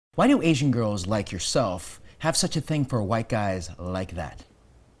Why do Asian girls like yourself have such a thing for white guys like that?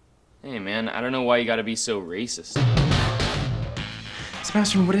 Hey man, I don't know why you gotta be so racist.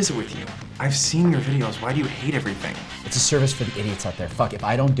 Sebastian, what is it with you? I've seen your videos. Why do you hate everything? It's a service for the idiots out there. Fuck, if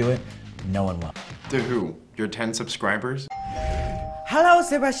I don't do it, no one will. To who? Your 10 subscribers? Hello,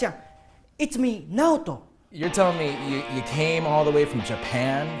 Sebastian. It's me, Naoto. You're telling me you came all the way from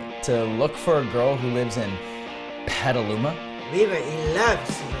Japan to look for a girl who lives in Petaluma? We were in love,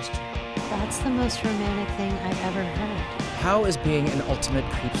 Sebastian. That's the most romantic thing I've ever heard. How is being an ultimate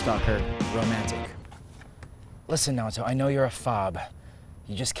creep stalker romantic? Listen, Naoto, I know you're a fob.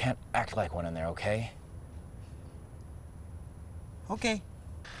 You just can't act like one in there, okay? Okay.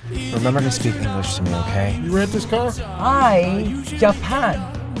 Remember to speak English to me, okay? You rent this car? Hi, Japan.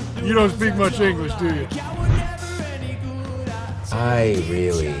 You don't speak much English, do you? I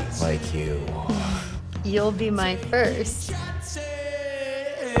really like you. You'll be my first.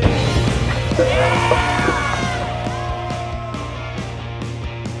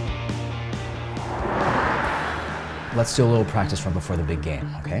 Let's do a little practice run before the big game,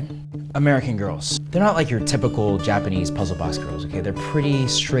 okay? American girls. They're not like your typical Japanese puzzle box girls, okay? They're pretty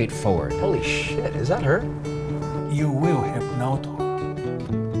straightforward. Holy shit, is that her? You will help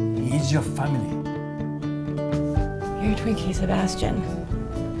Naoto. He is your family. You're Twinkie, Sebastian.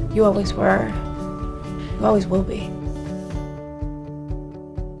 You always were. You always will be.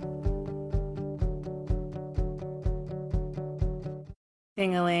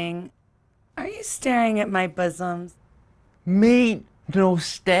 Ding-a-ling, are you staring at my bosoms? Me, no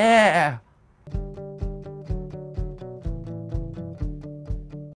stare.